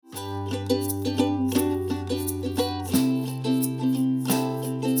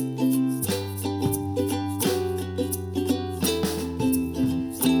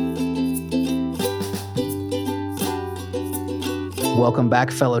Welcome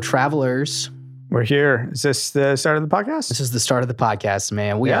back, fellow travelers. We're here. Is this the start of the podcast? This is the start of the podcast,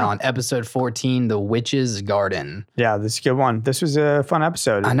 man. We are on episode 14, The Witch's Garden. Yeah, this is a good one. This was a fun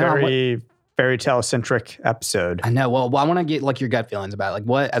episode. I know. Very fairy tale centric episode. I know. Well, I want to get like your gut feelings about it. Like,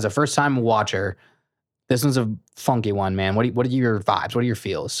 what, as a first time watcher, this one's a funky one, man. What are your vibes? What are your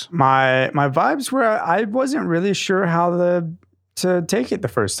feels? My vibes were I wasn't really sure how to take it the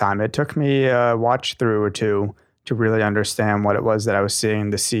first time. It took me a watch through or two to really understand what it was that I was seeing,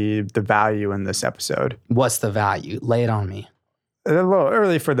 to see the value in this episode. What's the value? Lay it on me. A little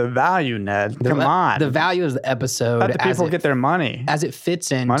early for the value, Ned. Come on. The value is the episode. Let the people get their money. As it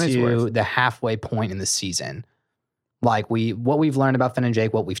fits into the halfway point in the season. Like what we've learned about Finn and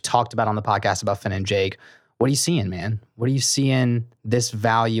Jake, what we've talked about on the podcast about Finn and Jake. What are you seeing, man? What are you seeing this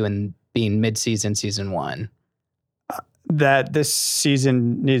value in being mid-season, season one? That this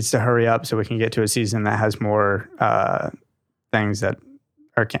season needs to hurry up so we can get to a season that has more things that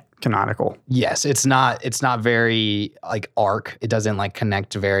are canonical. Yes, it's not very like arc. It doesn't like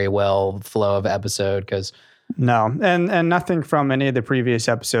connect very well flow of episode because no, and nothing from any of the previous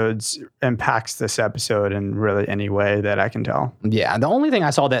episodes impacts this episode in really any way that I can tell. Yeah, the only thing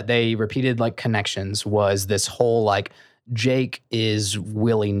I saw that they repeated like connections was this whole like Jake is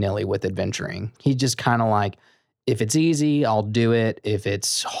willy-nilly with adventuring. He just kind of like, if it's easy, I'll do it. If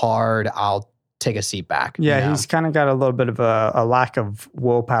it's hard, I'll take a seat back. Yeah, you know? He's kind of got a little bit of a lack of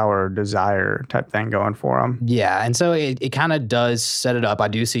willpower, desire type thing going for him. Yeah, and so it kind of does set it up. I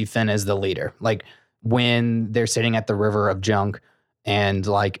do see Finn as the leader. Like when they're sitting at the river of junk and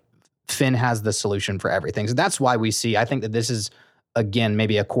like Finn has the solution for everything. So that's why we see, I think that this is, again,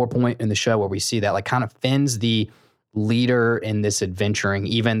 maybe a core point in the show where we see that like kind of Finn's the leader in this adventuring,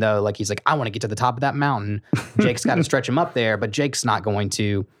 even though like he's like, I want to get to the top of that mountain. Jake's got to stretch him up there, but Jake's not going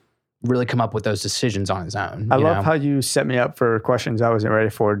to really come up with those decisions on his own. I love how you set me up for questions I wasn't ready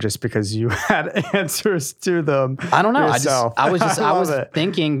for just because you had answers to them. I don't know. Yourself. I was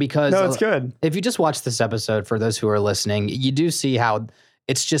thinking because no, it's good. If you just watch this episode, for those who are listening, you do see how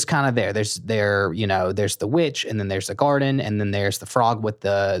it's just kind of there. There's the witch, and then there's the garden, and then there's the frog with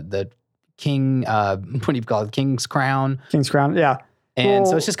the king, what do you call it? King's crown. King's crown, yeah. And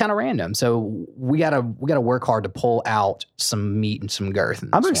so it's just kind of random. So we gotta work hard to pull out some meat and some girth.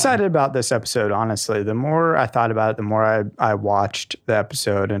 I'm excited about this episode, honestly. The more I thought about it, the more I watched the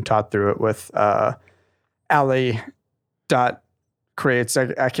episode and talked through it with Ali Creates.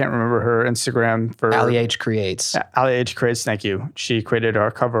 I can't remember her Instagram for Ali H Creates. Ali H Creates, thank you. She created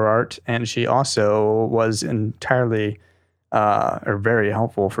our cover art, and she also was entirely or very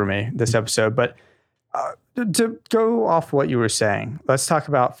helpful for me this episode. But to go off what you were saying, let's talk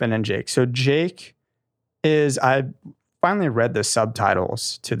about Finn and Jake. So Jake I finally read the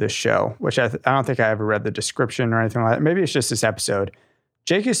subtitles to this show, which I don't think I ever read the description or anything like that. Maybe it's just this episode.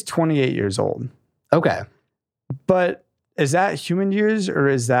 Jake is 28 years old. Okay. But is that human years or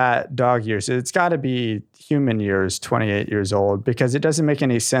is that dog years? It's got to be human years, 28 years old, because it doesn't make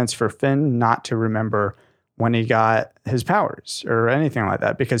any sense for Finn not to remember when he got his powers or anything like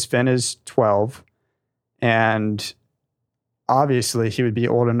that, because Finn is 12 and obviously he would be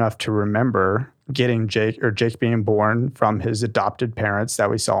old enough to remember getting Jake being born from his adopted parents that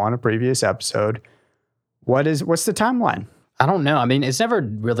we saw in a previous episode. What's the timeline? I don't know. I mean, it's never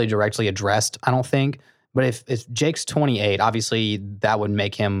really directly addressed, I don't think. But if Jake's 28, obviously that would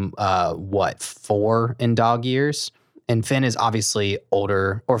make him 4 in dog years. And Finn is obviously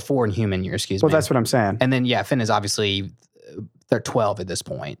older, or 4 in human years, excuse me. Well, that's what I'm saying. And then, Finn is obviously, they're 12 at this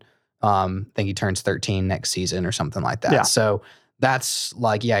point. I think he turns 13 next season or something like that. Yeah. So that's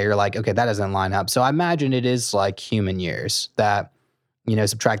like, you're like, okay, that doesn't line up. So I imagine it is like human years that,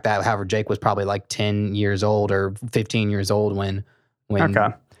 subtract that. However, Jake was probably like 10 years old or 15 years old when okay.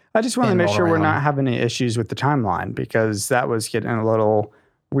 I just want to make sure we're around. not having any issues with the timeline, because that was getting a little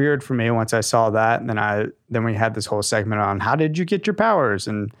weird for me once I saw that. And then we had this whole segment on how did you get your powers?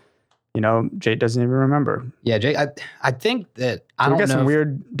 And, Jake doesn't even remember. Yeah, Jake, I think that I don't know. We got some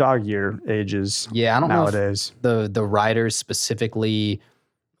weird dog year ages. Yeah, I don't nowadays. know if the writers specifically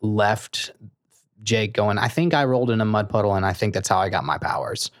left Jake going, I think I rolled in a mud puddle and I think that's how I got my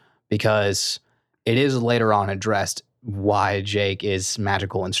powers, because it is later on addressed why Jake is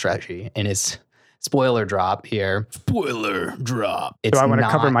magical and stretchy. And it's spoiler drop here. Spoiler drop. Do I want to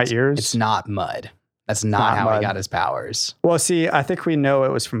cover my ears? It's not mud. That's not how he got his powers. Well, see, I think we know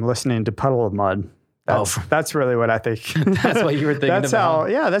it was from listening to Puddle of Mud, That's really what I think. That's what you were thinking That's about?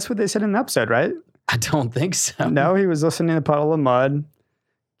 that's what they said in the episode, right? I don't think so. No, he was listening to the Puddle of Mud.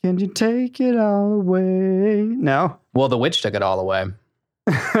 Can you take it all away? No. Well, the witch took it all away.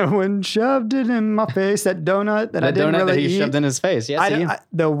 When shoved it in my face, that donut that I didn't really that he eat. shoved in his face. Yeah,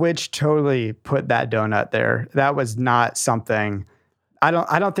 The witch totally put that donut there. That was not something. I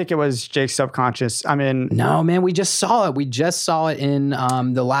don't think it was Jake's subconscious. I mean, no, man, we just saw it. We just saw it in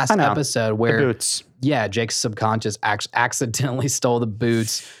the last episode where the boots. Yeah, Jake's subconscious accidentally stole the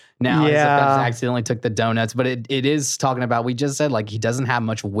boots. Now his subconscious accidentally took the donuts, but it is talking about, we just said, like, he doesn't have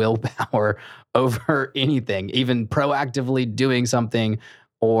much willpower over anything, even proactively doing something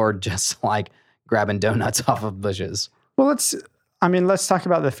or just like grabbing donuts off of bushes. Well, let's talk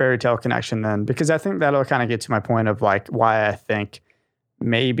about the fairy tale connection then, because I think that'll kind of get to my point of like why I think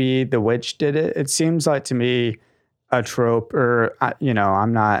maybe the witch did it. It seems like to me a trope, or,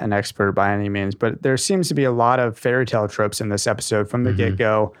 I'm not an expert by any means, but there seems to be a lot of fairy tale tropes in this episode from the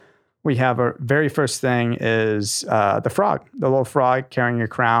get-go. We have a very first thing is the frog, the little frog carrying a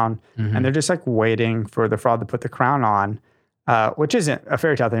crown, and they're just like waiting for the frog to put the crown on, which isn't a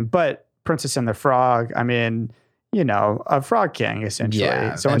fairy tale thing, but Princess and the Frog, I mean, a frog king essentially.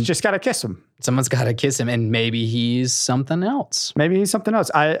 Yeah, Someone's just got to kiss him. Someone's got to kiss him, and maybe he's something else.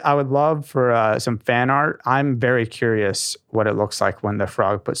 I would love for some fan art. I'm very curious what it looks like when the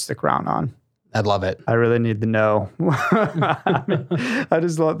frog puts the crown on. I'd love it. I really need to know. I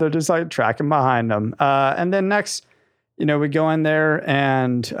just love, they're just like tracking behind them. And then next, we go in there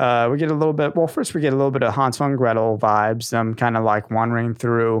and we get a little bit, first we get a little bit of Hansel and Gretel vibes, them kind of like wandering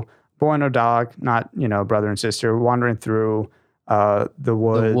through, boy and a dog, not, brother and sister, wandering through the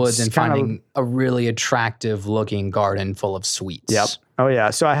woods. The woods and finding a really attractive looking garden full of sweets. Yep. Oh yeah.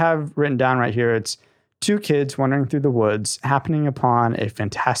 So I have written down right here, it's two kids wandering through the woods, happening upon a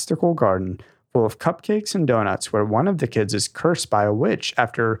fantastical garden full of cupcakes and donuts, where one of the kids is cursed by a witch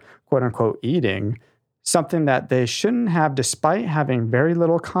after, quote unquote, eating something that they shouldn't have, despite having very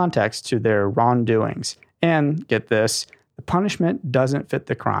little context to their wrongdoings. And get this, the punishment doesn't fit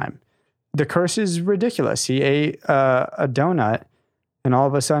the crime. The curse is ridiculous. He ate a donut, and all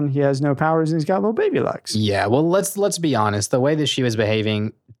of a sudden he has no powers and he's got little baby legs. Yeah, well, let's be honest. The way that she was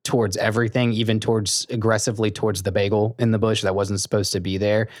behaving towards everything, even aggressively towards the bagel in the bush that wasn't supposed to be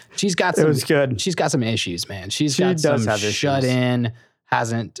there, she's got some. It was good. She's got some issues, man. She got some shut in,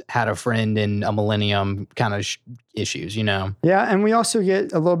 hasn't had a friend in a millennium kind of issues, Yeah, and we also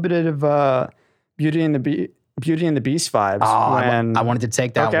get a little bit of Beauty and the Beast vibes. Oh, I wanted to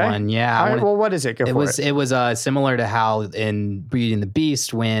take that one. Yeah. All right, what is it? Go for it. It was similar to how in Beauty and the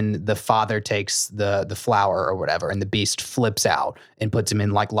Beast, when the father takes the flower or whatever, and the beast flips out and puts him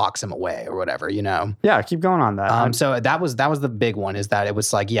in, like locks him away or whatever, Yeah, keep going on that. So that was the big one, is that it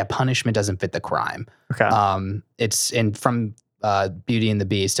was like, yeah, punishment doesn't fit the crime. Okay. From Beauty and the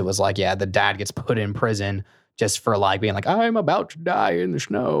Beast, it was like, yeah, the dad gets put in prison just for like being like, I'm about to die in the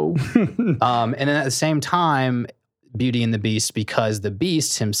snow. And then at the same time, Beauty and the Beast, because the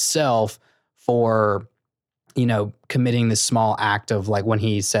Beast himself, for, committing this small act of like when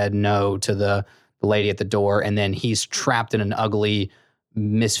he said no to the lady at the door, and then he's trapped in an ugly,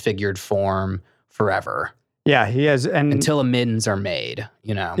 misfigured form forever. Yeah, he has, and until amends are made,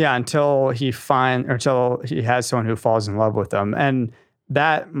 Yeah, until he has someone who falls in love with him. And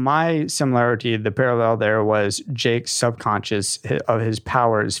that, my similarity, the parallel there was Jake's subconscious of his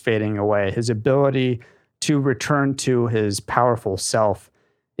powers fading away. His ability to return to his powerful self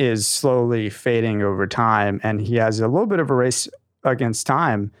is slowly fading over time. And he has a little bit of a race against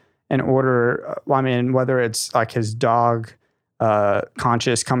time in order, whether it's like his dog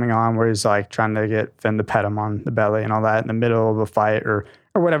conscious coming on, where he's like trying to get Finn to pet him on the belly and all that in the middle of a fight or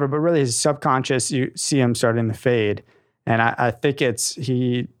whatever. But really his subconscious, you see him starting to fade. And I think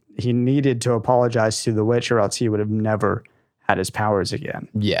he needed to apologize to the witch, or else he would have never had his powers again.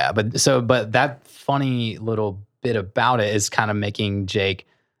 Yeah, but that funny little bit about it is kind of making Jake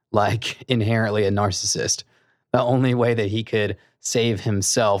like inherently a narcissist. The only way that he could save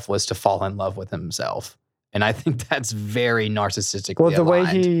himself was to fall in love with himself. And I think that's very narcissistic. Well, the way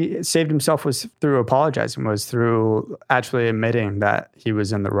he saved himself was through apologizing, was through actually admitting that he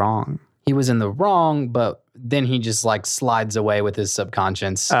was in the wrong. He was in the wrong, but then he just like slides away with his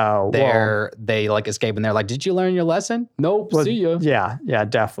subconscious. Oh, they like escape and they're like, "Did you learn your lesson?" Nope. See ya. Yeah,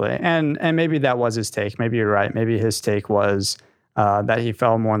 definitely. And maybe that was his take. Maybe you're right. Maybe his take was that he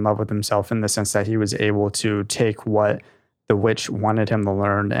fell more in love with himself, in the sense that he was able to take what the witch wanted him to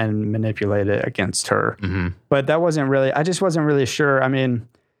learn and manipulate it against her. Mm-hmm. But that wasn't really. I just wasn't really sure.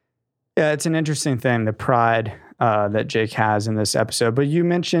 Yeah, it's an interesting thing, the pride that Jake has in this episode. But you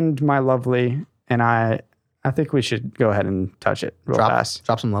mentioned my lovely and I think we should go ahead and touch it real fast.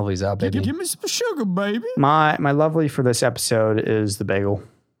 Drop some lovelies out, baby. Give me some sugar, baby. My lovely for this episode is the bagel.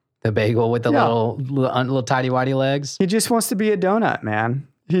 The bagel with the little tidy whitey legs. He just wants to be a donut, man.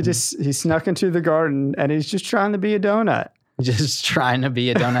 He snuck into the garden and he's just trying to be a donut. Just trying to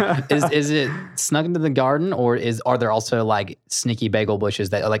be a donut. Is it snuck into the garden, or are there also like sneaky bagel bushes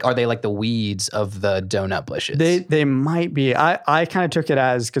that are they like the weeds of the donut bushes? They might be. I kind of took it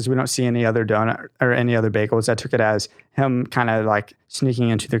as, because we don't see any other donut or any other bagels, I took it as him kind of like sneaking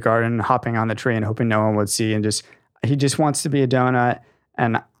into the garden, hopping on the tree and hoping no one would see, and he just wants to be a donut.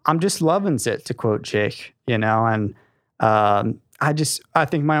 And I'm just loving it, to quote Jake, and I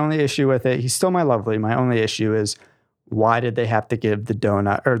think my only issue with it, he's still my lovely. My only issue is, why did they have to give the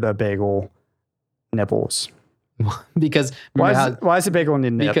donut or the bagel nipples? Because why does the bagel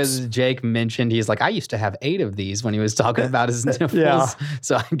need nips? Because Jake mentioned, he's like, I used to have 8 of these when he was talking about his nipples. Yeah.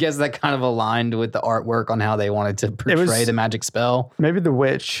 So I guess that kind of aligned with the artwork on how they wanted to portray the magic spell. Maybe the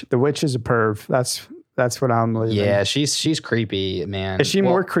witch. The witch is a perv. That's what I'm believing. Yeah, she's creepy, man. Is she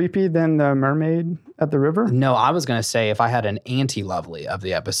more creepy than the mermaid at the river? No, I was gonna say, if I had an anti-lovely of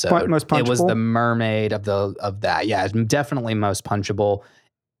the episode, most punchable? It was the mermaid of that. Yeah, it's definitely most punchable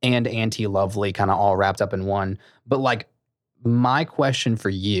and anti-lovely, kind of all wrapped up in one. But like, my question for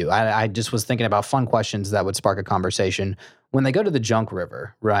you, I just was thinking about fun questions that would spark a conversation. When they go to the Junk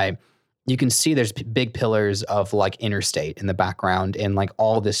River, right? You can see there's big pillars of like interstate in the background and like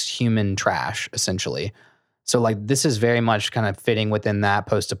all this human trash, essentially. So like, this is very much kind of fitting within that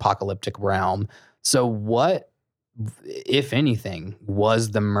post-apocalyptic realm. So what, if anything, was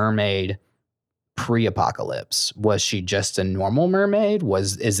the mermaid pre-apocalypse? Was she just a normal mermaid?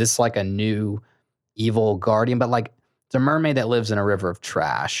 Is this like a new evil guardian? But like, it's a mermaid that lives in a river of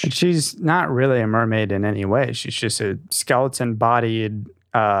trash. And she's not really a mermaid in any way. She's just a skeleton-bodied,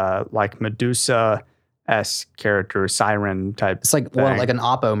 like Medusa-esque character, siren type. It's like thing. like an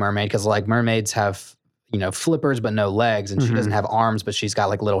Oppo mermaid, because like mermaids have flippers but no legs, and she doesn't have arms, but she's got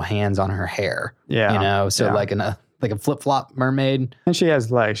like little hands on her hair. Yeah, so like a flip flop mermaid. And she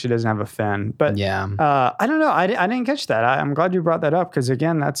has legs. She doesn't have a fin. But yeah, I don't know. I didn't catch that. I'm glad you brought that up, because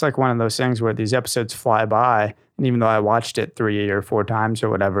again, that's like one of those things where these episodes fly by, and even though I watched it 3 or 4 times or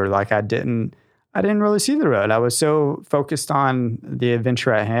whatever, like I didn't really see the road. I was so focused on the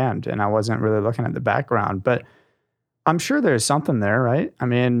adventure at hand, and I wasn't really looking at the background. But I'm sure there's something there, right? I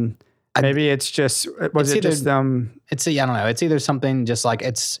mean, maybe it's just, I don't know. It's either something just like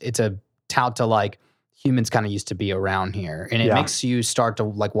it's a tout to like humans kind of used to be around here, and it makes you start to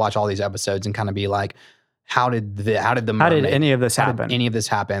like watch all these episodes and kind of be like, how did any of this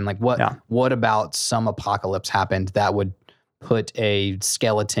happen? Like what about some apocalypse happened that would put a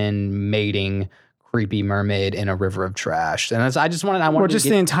skeleton mating creepy mermaid in a river of trash? And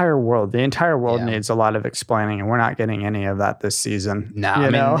the entire world. The entire world needs a lot of explaining, and we're not getting any of that this season. No, I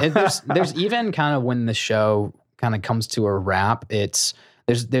mean, there's even kind of, when the show kind of comes to a wrap, there's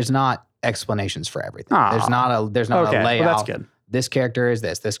not explanations for everything. There's not a layout. Well, that's good. This character is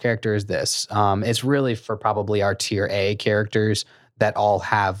this. This character is this. It's really for probably our tier A characters that all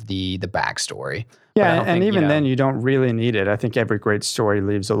have the backstory. Yeah, and even then, you don't really need it. I think every great story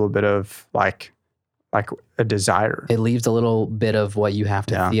leaves a little bit of like a desire. It leaves a little bit of what you have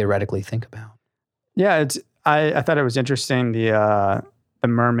to theoretically think about. Yeah, I thought it was interesting. The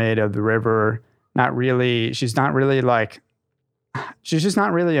mermaid of the river, she's just not really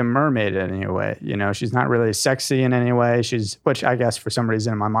a mermaid in any way. She's not really sexy in any way. Which I guess for some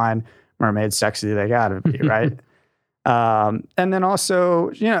reason in my mind, mermaid's sexy, they gotta be, right? And then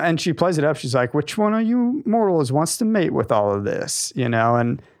also, and she plays it up. She's like, which one of you mortals wants to mate with all of this?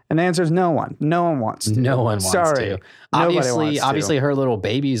 And the answer is no one. No one wants to. No one wants to. Obviously, obviously her little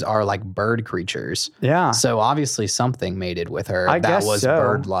babies are like bird creatures. Yeah. So obviously something mated with her that was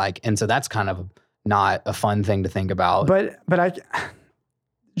bird-like. And so that's kind of not a fun thing to think about. But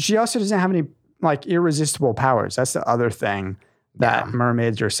she also doesn't have any like irresistible powers. That's the other thing that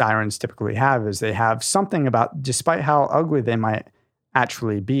mermaids or sirens typically have, is they have something about, despite how ugly they might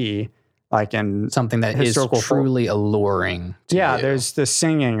actually be, like in something that is truly alluring to you. There's the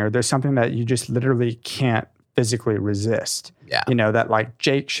singing, or there's something that you just literally can't physically resist. Yeah. That like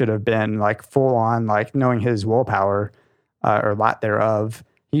Jake should have been like full on, like knowing his willpower or lack thereof,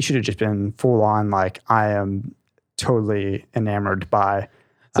 he should have just been full on like, I am totally enamored by.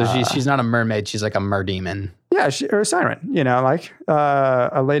 So she's not a mermaid, she's like a merdemon. Yeah, or a siren, like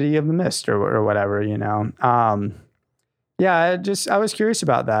a lady of the mist or whatever, Yeah, I was curious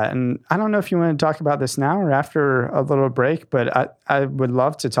about that. And I don't know if you want to talk about this now or after a little break, but I would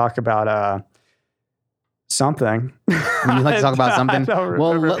love to talk about something. Would you like to talk about something?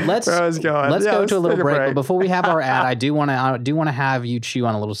 Well, let's where I was going. let's Yeah, go to a little take break. But before we have our ad, I do want to have you chew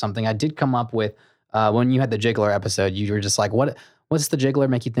on a little something. I did come up with when you had the Jiggler episode. You were just like, what's the Jiggler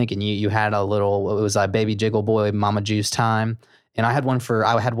make you think? And you had a little. It was a baby Jiggle Boy, Mama Juice time. And I had one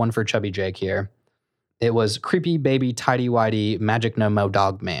for Chubby Jake here. It was creepy baby tidy whitey magic no mo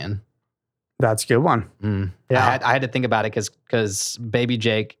dog man. That's a good one. Yeah, I had to think about it because baby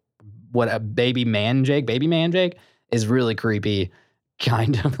Jake, baby man Jake is really creepy.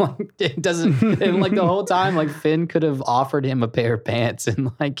 Kind of like it doesn't and like the whole time like Finn could have offered him a pair of pants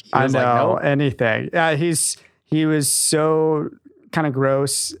and like he was like no anything. Yeah, he was so kind of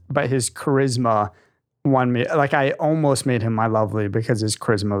gross, but his charisma won me. Like I almost made him my lovely because his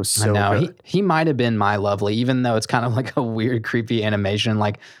charisma was so good. He might have been my lovely, even though it's kind of like a weird, creepy animation.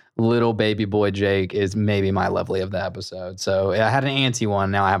 Like little baby boy Jake is maybe my lovely of the episode. So I had an anti one,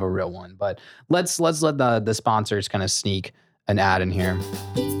 now I have a real one. But let's let the sponsors kind of sneak an ad in here.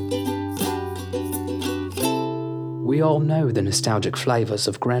 We all know the nostalgic flavors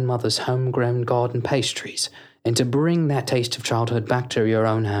of grandmother's homegrown garden pastries. And to bring that taste of childhood back to your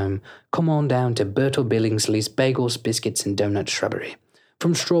own home, come on down to Bertle Billingsley's Bagels, Biscuits, and Donut Shrubbery.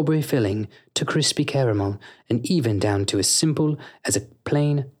 From strawberry filling to crispy caramel, and even down to as simple as a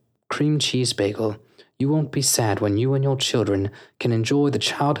plain cream cheese bagel, you won't be sad when you and your children can enjoy the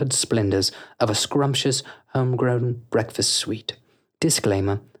childhood splendors of a scrumptious, homegrown breakfast sweet.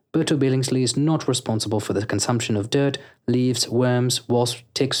 Disclaimer. Bertle Billingsley is not responsible for the consumption of dirt, leaves, worms, wasps,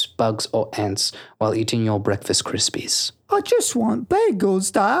 ticks, bugs, or ants while eating your breakfast Crispies. I just want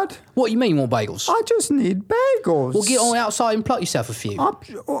bagels, Dad. What you mean you want bagels? I just need bagels. Well, get on outside and pluck yourself a few.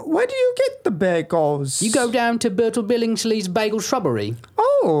 Where do you get the bagels? You go down to Bertle Billingsley's Bagel Shrubbery.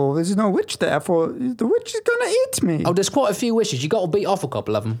 Oh, there's no witch there, for the witch is going to eat me. Oh, there's quite a few wishes. You got to beat off a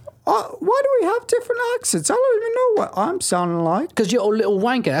couple of them. Why do we have different accents? I don't even know what I'm sounding like. Because you're a little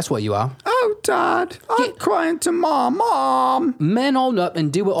wanker, that's what you are. Oh, Dad, I'm crying to Mom. Mom! Man on up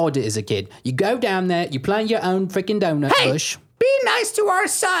and do what I did as a kid. You go down there, you plant your own freaking donut bush. Be nice to our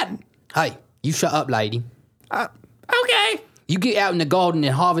son. Hey, you shut up, lady. Okay. You get out in the garden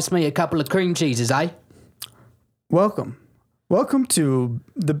and harvest me a couple of cream cheeses, eh? Welcome to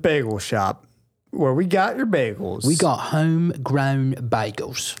the bagel shop, where we got your bagels. We got homegrown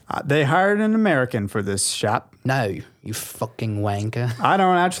bagels. They hired an American for this shop. No, you fucking wanker. I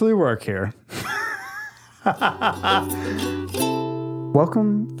don't actually work here.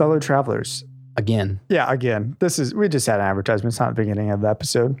 Welcome, fellow travelers. Again. Yeah, again. We just had an advertisement. It's not the beginning of the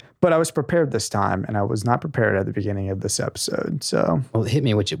episode. But I was prepared this time, and I was not prepared at the beginning of this episode. So, well, hit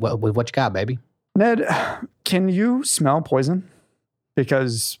me with what you got, baby. Ned, can you smell poison?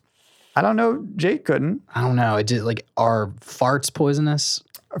 Because I don't know, Jake couldn't. I don't know. It just like are farts poisonous?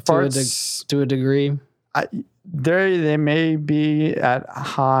 Farts to a degree. They may be at a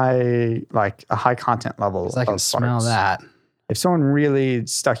high content level. I can smell that. If someone really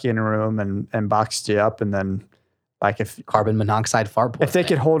stuck you in a room and boxed you up, and then like if carbon monoxide fart poisoning. If they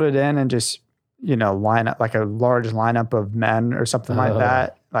could hold it in and just line up like a large lineup of men or something like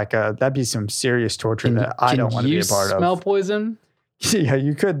that, that'd be some serious torture that I don't want to be a part of. Smell poison? Yeah,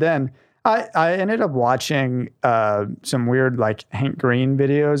 you could then. I ended up watching some weird like Hank Green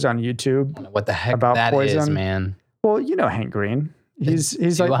videos on YouTube. I don't know what the heck about that poison. Is, man. Well, you know Hank Green.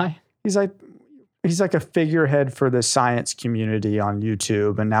 He's like a figurehead for the science community on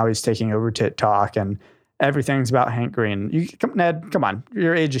YouTube, and now he's taking over TikTok, and everything's about Hank Green. Ned, come on,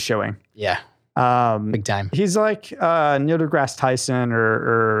 your age is showing. Yeah. Big time. He's like Neil deGrasse Tyson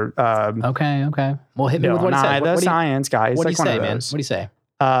or okay. Well, hit me with what he said. The science guy. He's what like do you say, man? What do you say?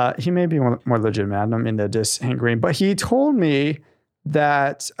 He may be more legitimate. I don't mean to diss Hank Green, but he told me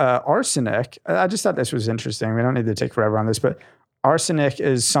that arsenic. I just thought this was interesting. We don't need to take forever on this, but arsenic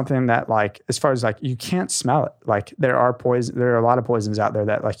is something that, like, as far as like you can't smell it. Like there are a lot of poisons out there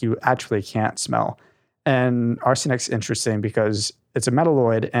that like you actually can't smell. And arsenic's interesting because it's a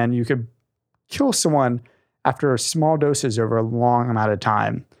metalloid, and you could kill someone after small doses over a long amount of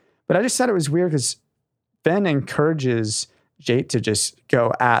time. But I just thought it was weird because Ben encourages Jake to just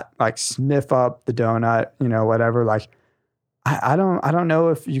go sniff up the donut, whatever. Like, I don't know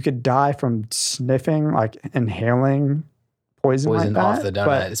if you could die from sniffing, like inhaling poison like that, off the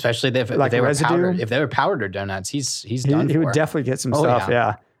donut, especially if they were powdered. If they were powdered donuts, he's done. He would definitely get some stuff.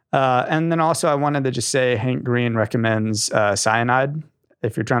 Yeah. And then also I wanted to just say Hank Green recommends cyanide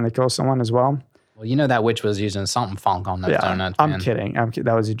if you're trying to kill someone as well. Well, you know that witch was using something funk on those donuts. I'm man. kidding.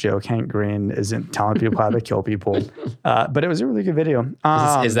 That was a joke. Hank Green isn't telling people how to kill people, but it was a really good video.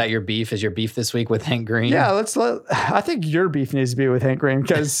 Is that your beef? Is your beef this week with Hank Green? Yeah, I think your beef needs to be with Hank Green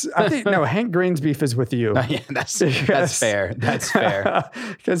because I think Hank Green's beef is with you. Oh, yeah, that's fair. That's fair.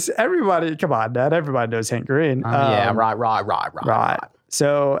 Because everybody, come on, Dad, everybody knows Hank Green. Right.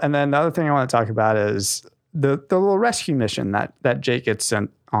 So, and then the other thing I want to talk about is the little rescue mission that Jake gets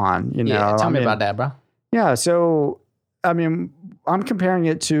sent on. Tell me about that, bro. Yeah, so I mean, I'm comparing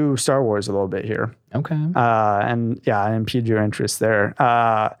it to Star Wars a little bit here. Okay. And I impede your interest there.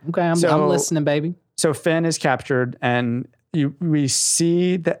 Okay, I'm listening, baby. So Finn is captured, and we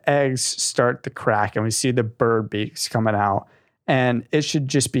see the eggs start to crack, and we see the bird beaks coming out, and it should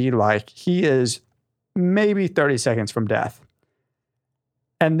just be like he is maybe 30 seconds from death.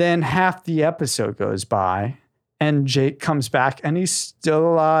 And then half the episode goes by, and Jake comes back, and he's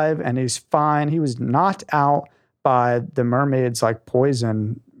still alive, and he's fine. He was knocked out by the mermaid's like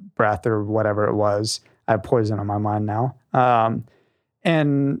poison breath or whatever it was. I have poison on my mind now.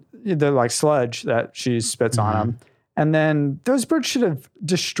 And the like sludge that she spits on him. And then those birds should have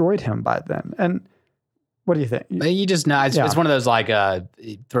destroyed him by then. And what do you think? You just know it's one of those like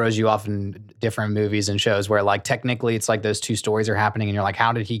it throws you off in different movies and shows where like technically it's like those two stories are happening and you're like,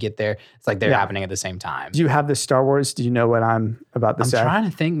 how did he get there? It's like they're happening at the same time. Do you have the Star Wars? Do you know what I'm about to say? I'm trying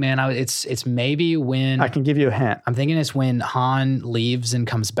to think, man. It's maybe when I can give you a hint. I'm thinking it's when Han leaves and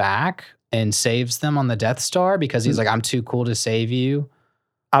comes back and saves them on the Death Star because he's like, I'm too cool to save you.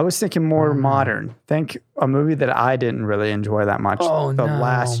 I was thinking more modern. Think a movie that I didn't really enjoy that much. Oh, The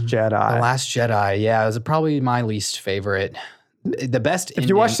Last Jedi. The Last Jedi. Yeah, it was probably my least favorite. The best if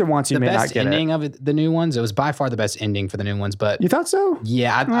you watched it once, you may not get it. The best ending of the new ones, it was by far the best ending for the new ones. But you thought so?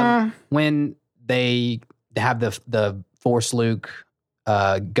 Yeah. When they have the Force Luke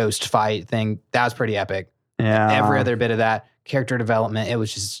ghost fight thing, that was pretty epic. Yeah. Every other bit of that character development, it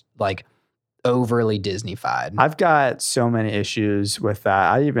was just like overly Disney-fied. I've got so many issues with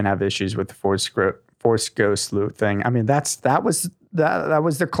that. I even have issues with the Force Ghost Luke thing. I mean, that was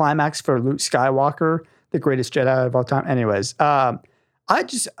the climax for Luke Skywalker, the greatest Jedi of all time. Anyways, I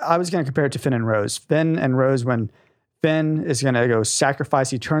was going to compare it to Finn and Rose. Finn and Rose, when Finn is going to go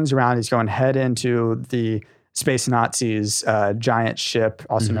sacrifice, he turns around, he's going head into the Space Nazis giant ship,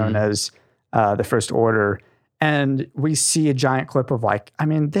 also known as the First Order. And we see a giant clip of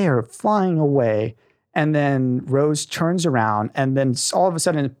they are flying away. And then Rose turns around and then all of a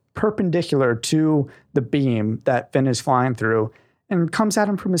sudden perpendicular to the beam that Finn is flying through and comes at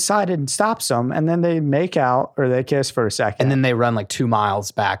him from his side and stops him. And then they make out or they kiss for a second. And then they run like 2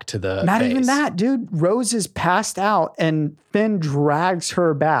 miles back to the Not base. even that, dude. Rose is passed out and Finn drags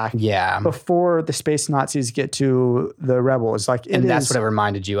her back before the Space Nazis get to the rebels. And that's what it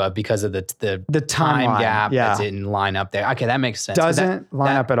reminded you of because of the time gap that didn't line up there. Okay, that makes sense. Doesn't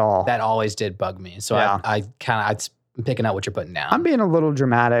line up at all. That always did bug me. So I'm picking out what you're putting down. I'm being a little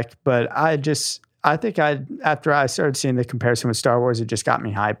dramatic, but I think after I started seeing the comparison with Star Wars, it just got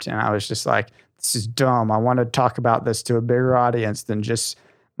me hyped. And I was just like, this is dumb. I want to talk about this to a bigger audience than just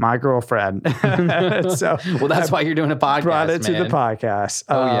my girlfriend. So well, that's why you're doing a podcast, brought it to the podcast.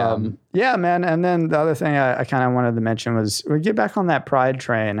 Yeah, man. And then the other thing I kind of wanted to mention was we get back on that pride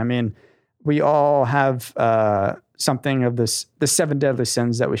train. I mean, we all have something of the 7 deadly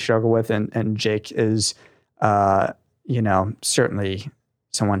sins that we struggle with. And Jake is, certainly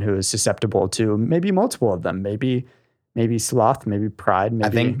someone who is susceptible to maybe multiple of them, maybe sloth, maybe pride,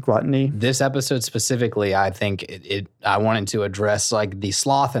 maybe gluttony. This episode specifically, I think I wanted to address like the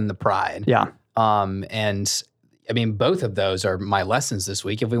sloth and the pride. Yeah. And I mean, both of those are my lessons this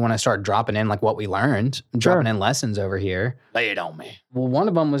week. If we want to start dropping in like what we learned, dropping in lessons over here, lay it on me. Well, one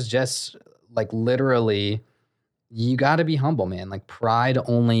of them was just like literally, you got to be humble, man. Like pride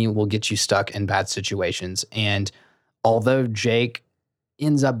only will get you stuck in bad situations. And although Jake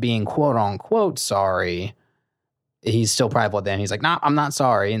ends up being quote unquote sorry, he's still prideful then. He's like, nah, I'm not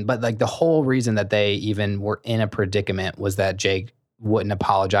sorry. But like the whole reason that they even were in a predicament was that Jake wouldn't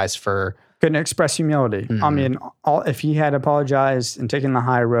apologize for... Couldn't express humility. I mean, if he had apologized and taken the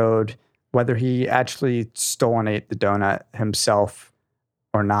high road, whether he actually stole and ate the donut himself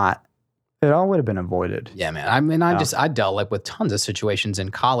or not, it all would have been avoided. Yeah, man. I mean, I dealt like with tons of situations in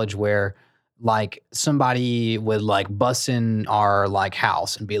college where like somebody would like bust in our like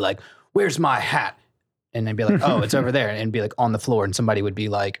house and be like, where's my hat? And they'd be like, oh, it's over there. And be like on the floor. And somebody would be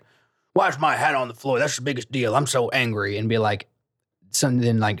like, why's my hat on the floor? That's the biggest deal. I'm so angry. And be like,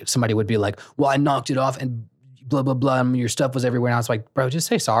 then like somebody would be like, well, I knocked it off and blah, blah, blah. And your stuff was everywhere. And I was like, bro, just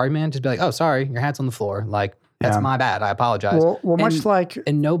say sorry, man. Just be like, oh, sorry. Your hat's on the floor. Like, that's my bad. I apologize. Well, much like...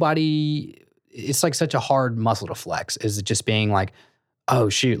 And nobody it's like such a hard muscle to flex, is it just being like, oh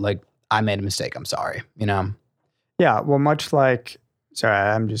shoot, like I made a mistake, I'm sorry, you know? Yeah, well, much like, sorry,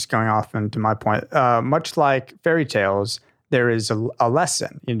 I'm just going off into my point. Much like fairy tales, there is a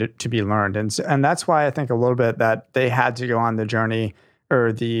lesson to be learned, and that's why I think a little bit that they had to go on the journey,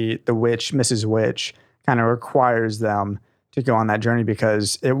 or the witch, Mrs. Witch, kind of requires them to go on that journey,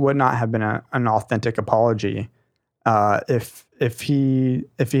 because it would not have been an authentic apology if he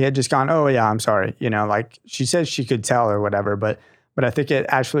had just gone, oh yeah, I'm sorry, like she says she could tell or whatever, but I think it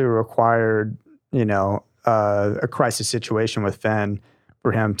actually required a crisis situation with Finn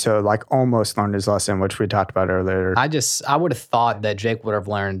for him to like almost learn his lesson, which we talked about earlier. I would have thought that Jake would have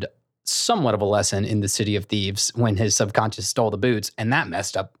learned somewhat of a lesson in the City of Thieves when his subconscious stole the boots, and that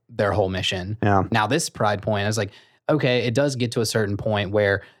messed up their whole mission. Yeah. Now this pride point, I was like, okay, it does get to a certain point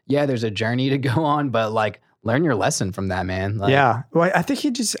where, yeah, there's a journey to go on, but like learn your lesson from that, man. Like, yeah. Well, I think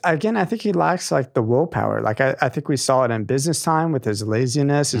he lacks like the willpower. Like I think we saw it in Business Time with his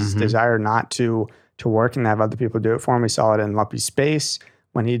laziness, his desire not to work and have other people do it for him. We saw it in Lumpy Space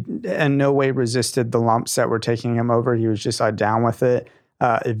when he in no way resisted the lumps that were taking him over. He was just like down with it.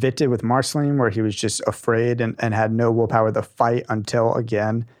 Evicted with Marceline, where he was just afraid and had no willpower to fight until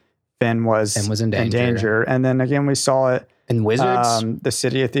again Finn was in danger. And then again we saw it in Wizards, the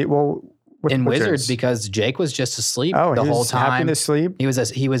City of Thieves. Well, in Wizards, because Jake was just asleep the whole time. Happy to sleep. He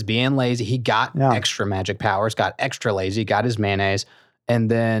was being lazy. He got extra magic powers, got extra lazy, got his mayonnaise, and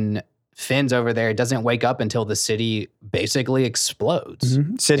then Finn's over there. He doesn't wake up until the city basically explodes.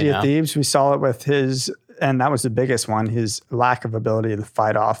 City of Thieves, we saw it with his, and that was the biggest one, his lack of ability to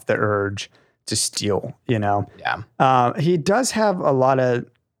fight off the urge to steal, Yeah. He does have a lot of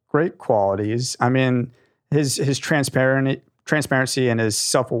great qualities. I mean, his transparency and his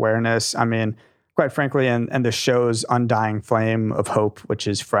self-awareness. I mean, quite frankly, and the show's undying flame of hope, which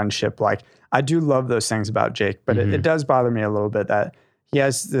is friendship. Like, I do love those things about Jake, but it does bother me a little bit that he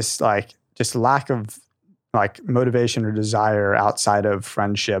has this like just lack of like motivation or desire outside of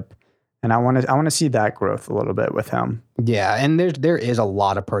friendship. And I want to see that growth a little bit with him. Yeah, and there is a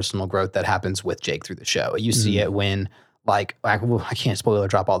lot of personal growth that happens with Jake through the show. You see it when I can't spoiler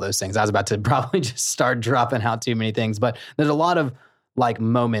drop all those things. I was about to probably just start dropping out too many things, but there's a lot of like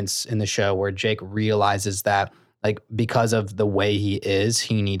moments in the show where Jake realizes that like because of the way he is,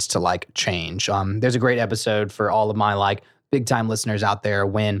 he needs to like change. There's a great episode for all of my like big time listeners out there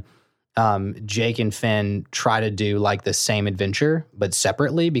when Jake and Finn try to do like the same adventure, but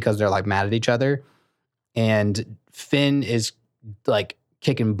separately because they're like mad at each other. And Finn is like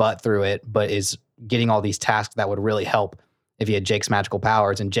kicking butt through it, but is getting all these tasks that would really help if he had Jake's magical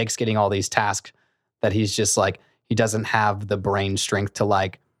powers. And Jake's getting all these tasks that he's just like, he doesn't have the brain strength to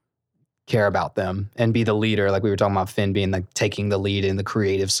like care about them and be the leader. Like we were talking about Finn being like taking the lead in the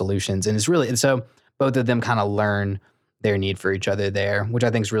creative solutions. And it's really, and so both of them kind of learn their need for each other there, which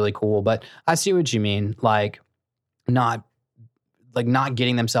I think is really cool. But I see what you mean. Like not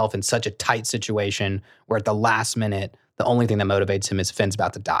getting themselves in such a tight situation where at the last minute, the only thing that motivates him is Finn's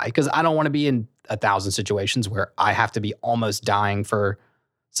about to die. Because I don't want to be in 1,000 situations where I have to be almost dying for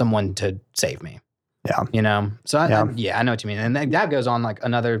someone to save me. Yeah. So I know what you mean. And that goes on like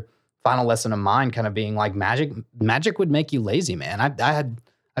another final lesson of mine kind of being like magic would make you lazy, man.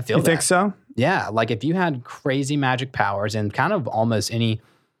 I feel You that. think so? Yeah, like if you had crazy magic powers and kind of almost any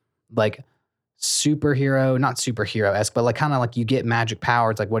like superhero, not superhero-esque, but like kind of like you get magic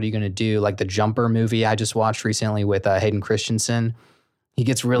powers, like what are you going to do? Like the Jumper movie I just watched recently with Hayden Christensen. He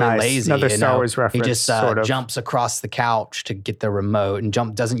gets really lazy. Another Star Wars reference. He just jumps across the couch to get the remote and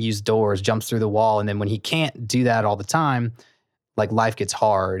doesn't use doors, jumps through the wall. And then when he can't do that all the time, like life gets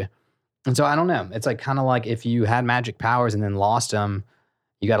hard. And so I don't know. It's like kind of like if you had magic powers and then lost them,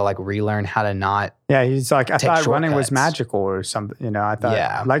 you got to like relearn how to not. Yeah, he's like, I thought running was shortcuts. magical or something. I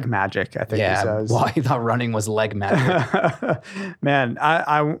thought leg magic, I think he says. Well, I thought running was leg magic. Man,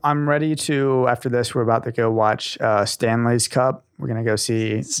 I'm ready to, after this, we're about to go watch Stanley's Cup. We're going to go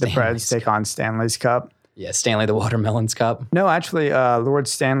see the Preds take on Stanley's Cup. Yeah, Stanley the Watermelon's Cup. No, actually, Lord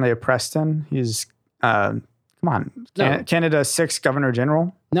Stanley of Preston. He's, come on, Canada's 6th Governor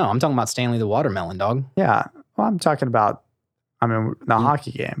General. No, I'm talking about Stanley the Watermelon, dog. Yeah, well, I'm talking about, the hockey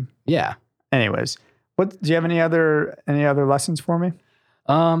game. Yeah. Anyways, do you have any other lessons for me?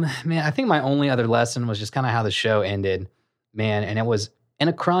 Man, I think my only other lesson was just kind of how the show ended, man. And it was in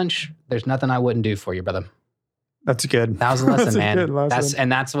a crunch. There's nothing I wouldn't do for you, brother. That's good. That was a lesson, that's man. A good lesson.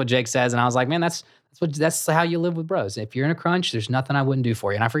 That's what Jake says. And I was like, man, that's how you live with bros. If you're in a crunch, there's nothing I wouldn't do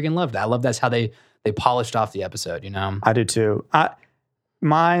for you. And I freaking love that. I love that's how they polished off the episode, I do too.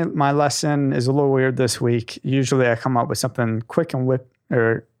 My lesson is a little weird this week. Usually I come up with something quick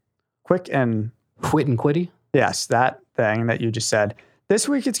quick and Quit and quitty. yes, that thing that you just said. This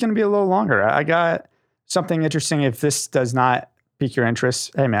week it's going to be a little longer. I got something interesting. If this does not pique your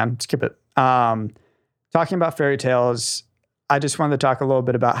interest, hey man, skip it. Talking about fairy tales, I just wanted to talk a little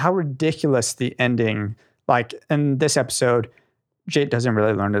bit about how ridiculous the ending. Like in this episode, Jake doesn't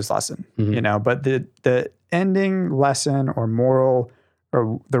really learn his lesson, but the ending lesson or moral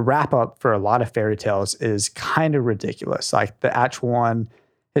or the wrap up for a lot of fairy tales is kind of ridiculous. Like the actual one,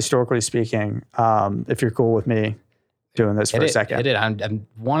 historically speaking, if you're cool with me doing this for a second. I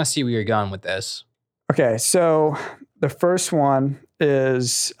want to see where you're going with this. Okay, so the first one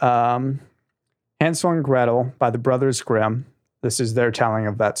is Hansel and Gretel by the Brothers Grimm. This is their telling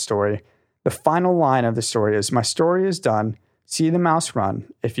of that story. The final line of the story is, "My story is done. See the mouse run.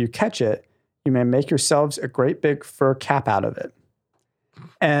 If you catch it, you may make yourselves a great big fur cap out of it."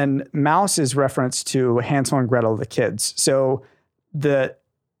 And mouse is reference to Hansel and Gretel, the kids. So the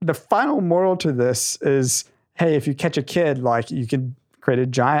final moral to this is, hey, if you catch a kid, like you could create a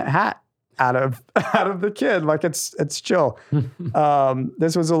giant hat out of the kid. Like it's chill.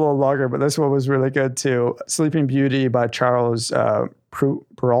 This was a little longer, but this one was really good too. Sleeping Beauty by Charles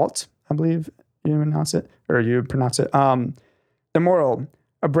Perrault, I believe you pronounce it. The moral: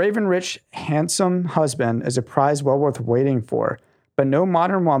 a brave and rich, handsome husband is a prize well worth waiting for, but no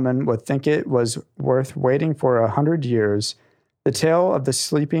modern woman would think it was worth waiting for 100 years. The tale of the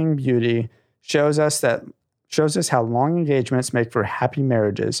Sleeping Beauty shows us how long engagements make for happy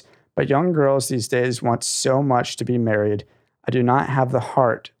marriages. But young girls these days want so much to be married. I do not have the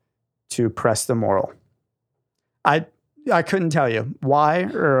heart to press the moral. I couldn't tell you why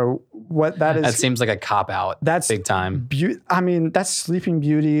or what that is. That seems like a cop-out. That's big time. That's Sleeping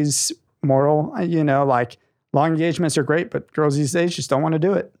Beauty's moral. Like long engagements are great, but girls these days just don't want to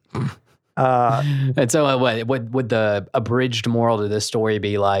do it. And so what would the abridged moral to this story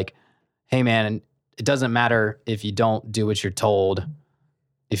be like? Hey man, it doesn't matter if you don't do what you're told.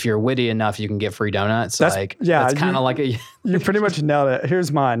 If you're witty enough, you can get free donuts. That's kind of like a... You pretty much nailed it.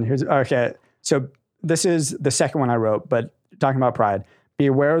 Here's mine. Okay. So this is the second one I wrote, but talking about pride. Be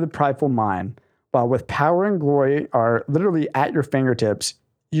aware of the prideful mind. While with power and glory are literally at your fingertips,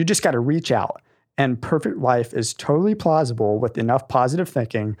 you just got to reach out. And perfect life is totally plausible with enough positive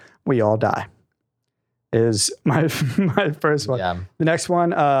thinking. We all die. Is my first one. Yeah. The next one,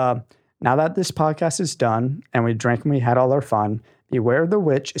 now that this podcast is done and we drank and we had all our fun, beware of the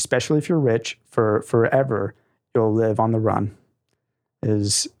witch, especially if you're rich, for forever you'll live on the run.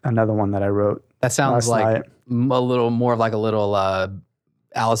 Is another one that I wrote. That sounds like a little more like a little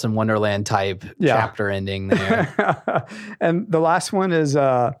Alice in Wonderland type chapter ending there. And the last one is,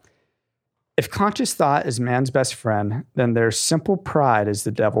 if conscious thought is man's best friend, then their simple pride is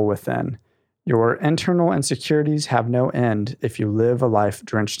the devil within. Your internal insecurities have no end if you live a life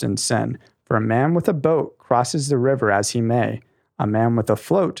drenched in sin. For a man with a boat crosses the river as he may. A man with a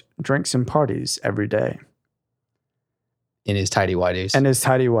float drinks and parties every day. In his tidy whities. And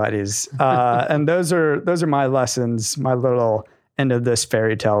those are my lessons, my little end of this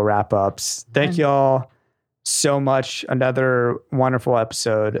fairy tale wrap ups. Thank y'all so much. Another wonderful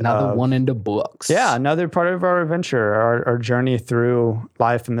episode. Another one in the books. Yeah, another part of our adventure, our journey through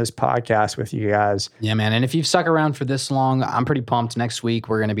life in this podcast with you guys. Yeah, man. And if you've stuck around for this long, I'm pretty pumped. Next week,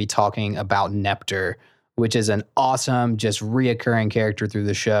 we're going to be talking about Neptr, which is an awesome, just reoccurring character through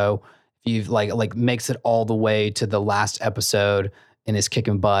the show. You've like makes it all the way to the last episode and is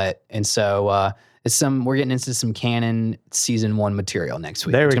kicking butt. And so we're getting into some canon season 1 material next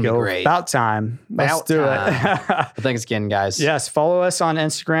week. There we go. Great. About time. Let's do it. Thanks again, guys. Yes. Follow us on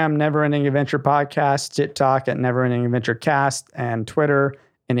Instagram, Never Ending Adventure Podcast, TikTok at Never Ending Adventure Cast, and Twitter,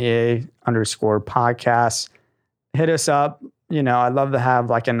 NEA_podcast. Hit us up. I'd love to have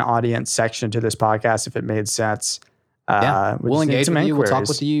like an audience section to this podcast if it made sense. We'll engage with you. We'll talk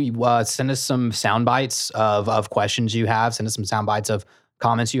with you. Send us some sound bites of questions you have. Send us some sound bites of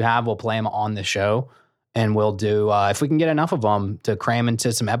comments you have. We'll play them on the show, and we'll do if we can get enough of them to cram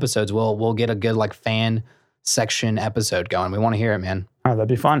into some episodes. We'll get a good like fan section episode going. We want to hear it, man. Oh, that'd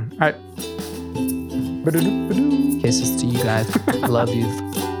be fun. All right. Kisses to you guys. I love you.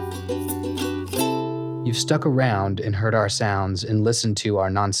 You've stuck around and heard our sounds and listened to our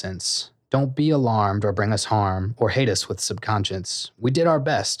nonsense. Don't be alarmed or bring us harm or hate us with subconscience. We did our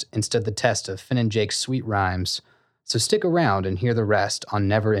best and stood the test of Finn and Jake's sweet rhymes. So stick around and hear the rest on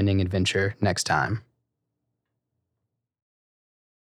Never Ending Adventure next time.